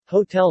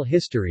Hotel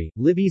history,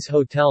 Libby's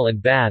Hotel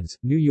and Baths,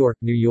 New York,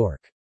 New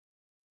York.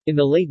 In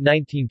the late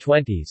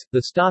 1920s,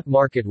 the stock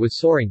market was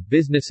soaring,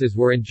 businesses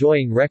were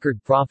enjoying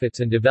record profits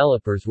and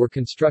developers were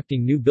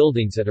constructing new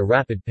buildings at a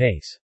rapid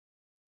pace.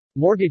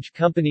 Mortgage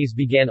companies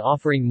began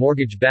offering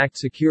mortgage-backed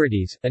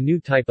securities, a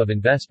new type of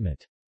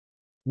investment.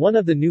 One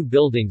of the new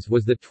buildings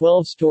was the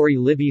 12-story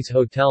Libby's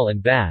Hotel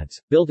and Baths,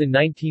 built in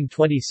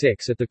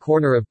 1926 at the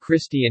corner of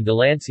Christie and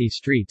Delancey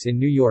Streets in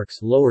New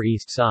York's Lower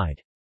East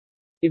Side.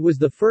 It was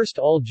the first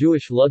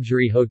all-Jewish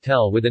luxury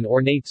hotel with an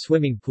ornate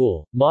swimming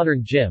pool,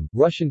 modern gym,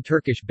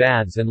 Russian-Turkish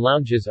baths and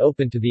lounges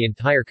open to the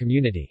entire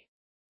community.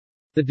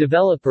 The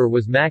developer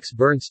was Max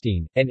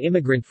Bernstein, an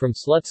immigrant from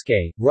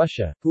Slutsk,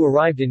 Russia, who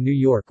arrived in New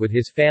York with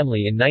his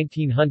family in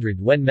 1900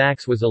 when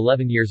Max was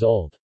 11 years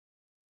old.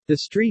 The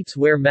streets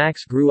where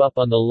Max grew up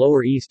on the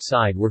Lower East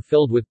Side were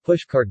filled with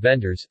pushcart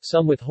vendors,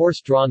 some with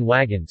horse-drawn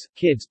wagons,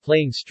 kids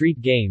playing street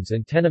games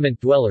and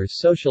tenement dwellers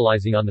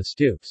socializing on the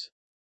stoops.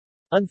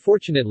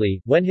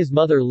 Unfortunately, when his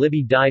mother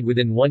Libby died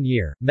within 1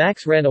 year,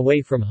 Max ran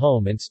away from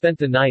home and spent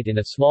the night in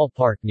a small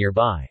park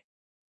nearby.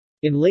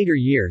 In later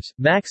years,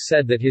 Max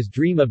said that his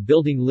dream of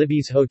building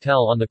Libby's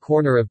Hotel on the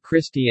corner of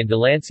Christie and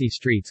Delancey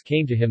Streets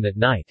came to him that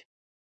night.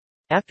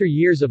 After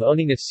years of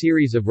owning a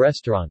series of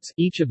restaurants,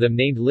 each of them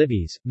named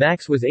Libby's,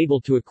 Max was able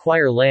to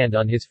acquire land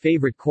on his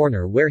favorite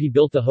corner where he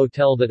built the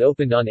hotel that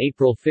opened on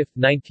April 5,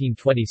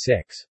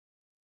 1926.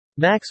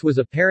 Max was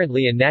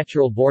apparently a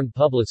natural-born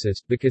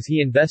publicist because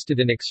he invested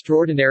an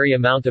extraordinary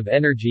amount of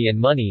energy and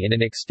money in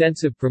an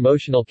extensive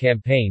promotional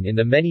campaign in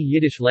the many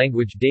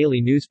Yiddish-language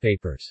daily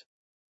newspapers.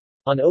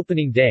 On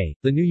opening day,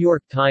 the New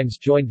York Times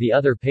joined the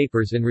other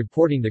papers in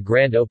reporting the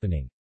grand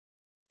opening.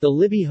 The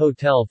Libby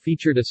Hotel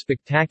featured a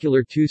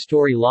spectacular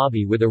two-story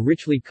lobby with a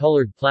richly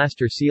colored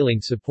plaster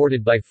ceiling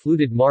supported by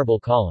fluted marble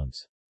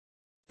columns.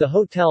 The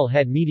hotel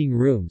had meeting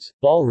rooms,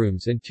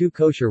 ballrooms and 2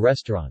 kosher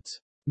restaurants.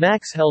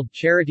 Max held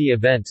charity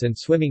events and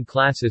swimming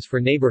classes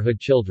for neighborhood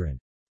children.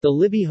 The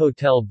Libby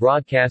Hotel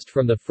broadcast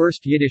from the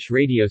first Yiddish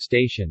radio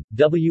station,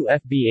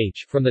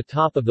 WFBH, from the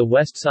top of the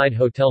West Side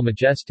Hotel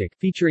Majestic,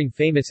 featuring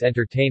famous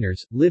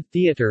entertainers, live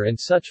theater and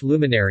such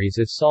luminaries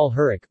as Saul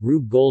Herrick,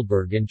 Rube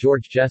Goldberg and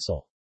George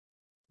Jessel.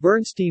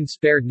 Bernstein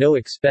spared no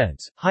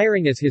expense,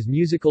 hiring as his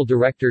musical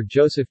director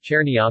Joseph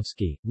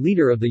Cherniavsky,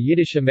 leader of the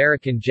Yiddish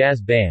American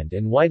Jazz Band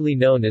and widely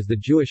known as the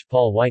Jewish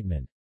Paul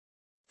Whiteman.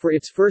 For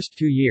its first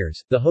 2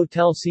 years, the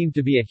hotel seemed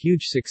to be a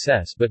huge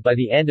success, but by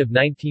the end of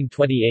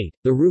 1928,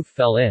 the roof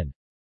fell in.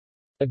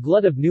 A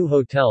glut of new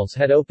hotels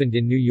had opened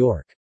in New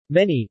York.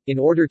 Many, in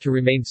order to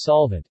remain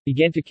solvent,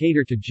 began to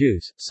cater to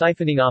Jews,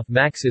 siphoning off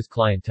Max's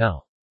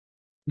clientele.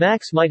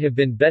 Max might have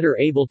been better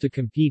able to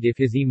compete if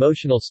his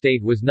emotional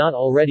state was not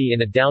already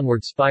in a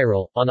downward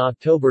spiral. On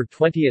October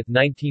 20,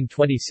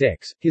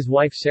 1926, his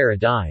wife Sarah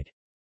died.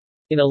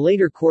 In a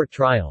later court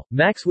trial,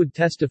 Max would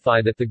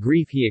testify that the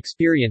grief he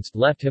experienced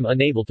left him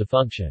unable to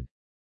function.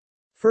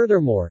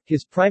 Furthermore,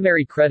 his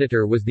primary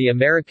creditor was the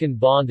American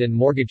Bond and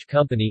Mortgage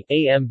Company,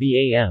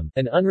 AMBAM,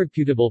 an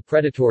unreputable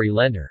predatory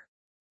lender.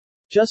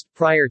 Just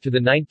prior to the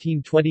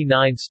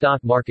 1929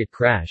 stock market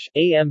crash,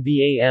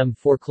 AMBAM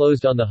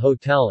foreclosed on the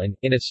hotel and,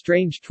 in a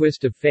strange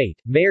twist of fate,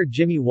 Mayor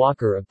Jimmy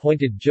Walker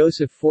appointed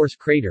Joseph Force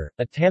Crater,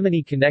 a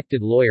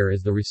Tammany-connected lawyer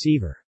as the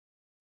receiver.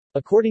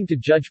 According to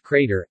Judge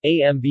Crater,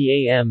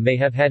 AMBAM may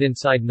have had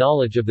inside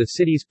knowledge of the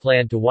city's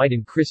plan to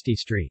widen Christie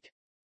Street.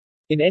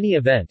 In any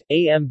event,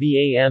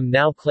 AMBAM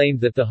now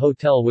claimed that the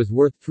hotel was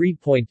worth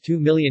 $3.2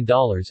 million,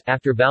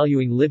 after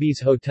valuing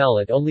Libby's Hotel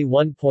at only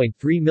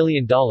 $1.3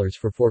 million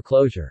for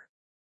foreclosure.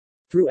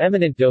 Through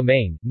eminent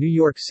domain, New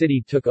York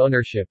City took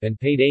ownership and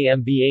paid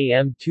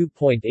AMBAM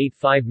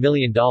 $2.85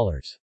 million.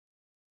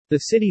 The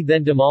city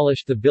then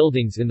demolished the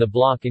buildings in the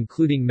block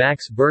including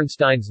Max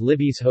Bernstein's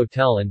Libby's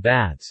Hotel and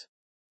Baths.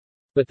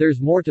 But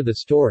there's more to the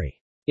story.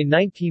 In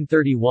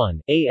 1931,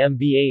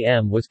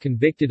 AMBAM was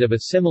convicted of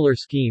a similar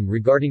scheme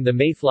regarding the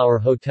Mayflower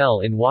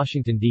Hotel in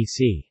Washington,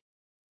 D.C.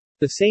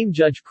 The same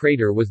Judge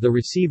Crater was the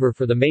receiver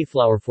for the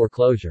Mayflower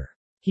foreclosure.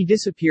 He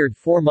disappeared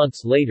 4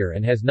 months later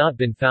and has not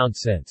been found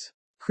since.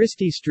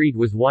 Christie Street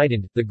was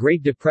widened, the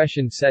Great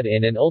Depression set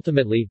in and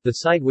ultimately, the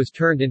site was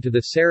turned into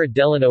the Sarah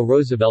Delano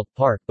Roosevelt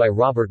Park by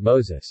Robert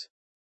Moses.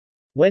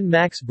 When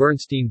Max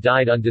Bernstein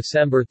died on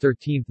December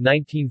 13,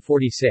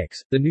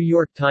 1946, the New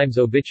York Times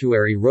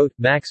obituary wrote,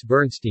 Max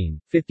Bernstein,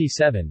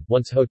 57,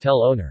 once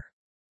hotel owner.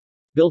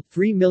 Built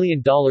 $3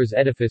 million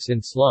edifice in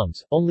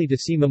slums, only to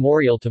see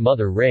memorial to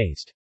mother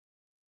raised.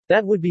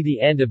 That would be the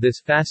end of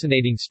this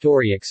fascinating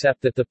story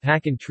except that the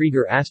Pack and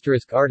Trieger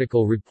 *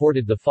 article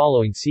reported the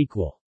following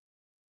sequel.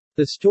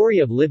 The story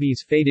of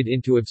Libby's faded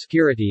into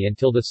obscurity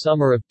until the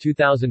summer of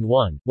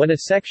 2001, when a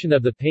section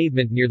of the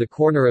pavement near the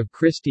corner of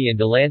Christie and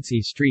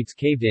Delancey Streets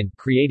caved in,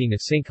 creating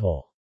a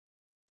sinkhole.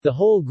 The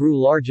hole grew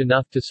large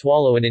enough to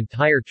swallow an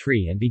entire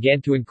tree and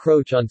began to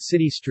encroach on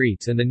city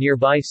streets and the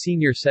nearby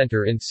senior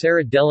center in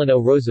Sarah Delano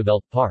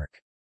Roosevelt Park.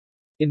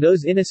 In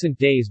those innocent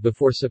days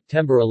before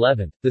September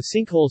 11, the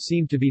sinkhole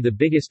seemed to be the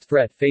biggest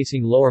threat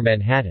facing Lower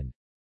Manhattan.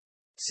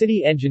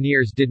 City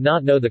engineers did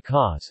not know the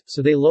cause,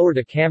 so they lowered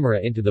a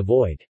camera into the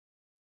void.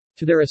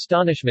 To their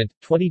astonishment,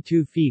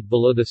 22 feet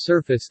below the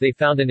surface they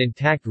found an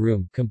intact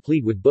room,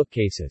 complete with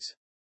bookcases.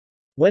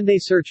 When they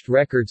searched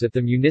records at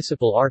the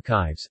municipal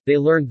archives, they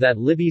learned that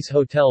Libby's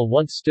Hotel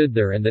once stood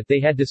there and that they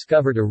had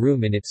discovered a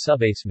room in its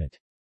subbasement.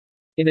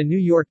 In a New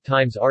York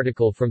Times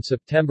article from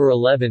September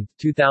 11,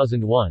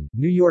 2001,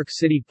 New York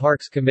City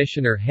Parks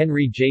Commissioner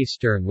Henry J.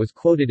 Stern was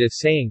quoted as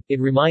saying,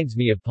 "It reminds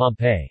me of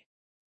Pompeii."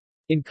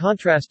 In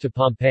contrast to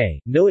Pompeii,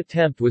 no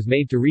attempt was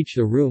made to reach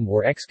the room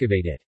or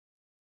excavate it.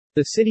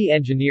 The city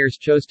engineers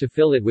chose to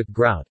fill it with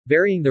grout,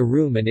 burying the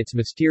room and its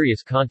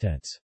mysterious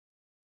contents.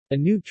 A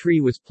new tree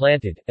was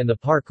planted, and the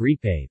park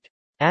repaved.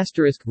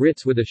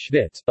 Ritz with a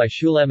Schwitz by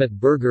Shulamith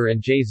Berger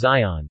and J.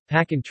 Zion,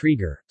 Pack and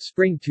Trieger,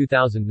 Spring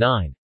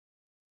 2009.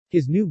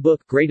 His new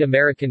book, Great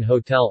American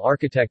Hotel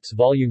Architects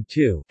Volume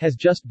 2, has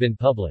just been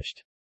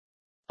published.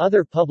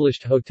 Other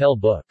published hotel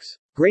books.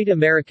 Great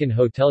American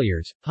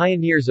Hoteliers,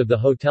 Pioneers of the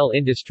Hotel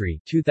Industry,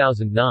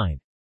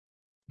 2009.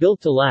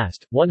 Built to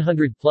Last,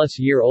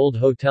 100-plus-year-old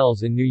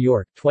hotels in New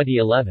York,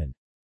 2011.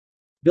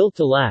 Built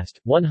to Last,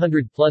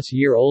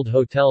 100-plus-year-old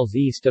hotels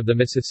east of the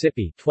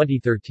Mississippi,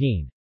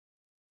 2013.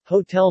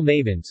 Hotel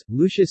Mavens,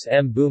 Lucius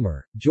M.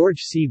 Boomer, George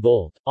C.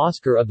 Bolt,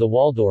 Oscar of the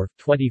Waldorf,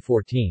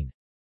 2014.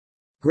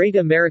 Great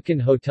American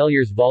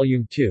Hoteliers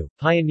Volume 2,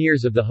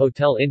 Pioneers of the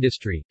Hotel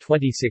Industry,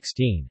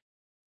 2016.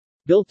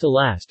 Built to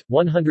Last,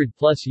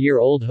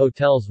 100-plus-year-old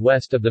hotels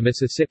west of the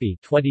Mississippi,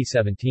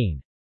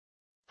 2017.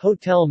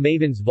 Hotel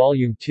Mavens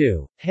Volume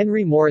 2,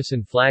 Henry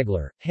Morrison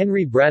Flagler,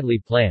 Henry Bradley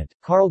Plant,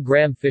 Carl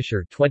Graham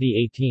Fisher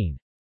 2018.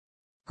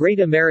 Great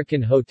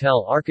American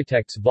Hotel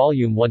Architects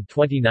Volume 1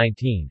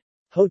 2019.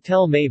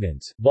 Hotel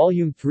Mavens,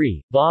 Volume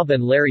 3, Bob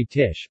and Larry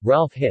Tisch,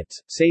 Ralph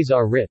Hitz,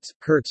 Cesar Ritz,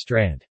 Kurt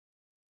Strand.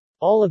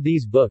 All of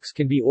these books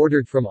can be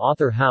ordered from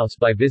Author House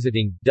by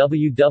visiting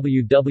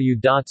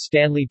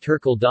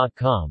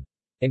www.stanleyturkel.com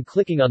and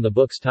clicking on the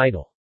book's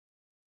title.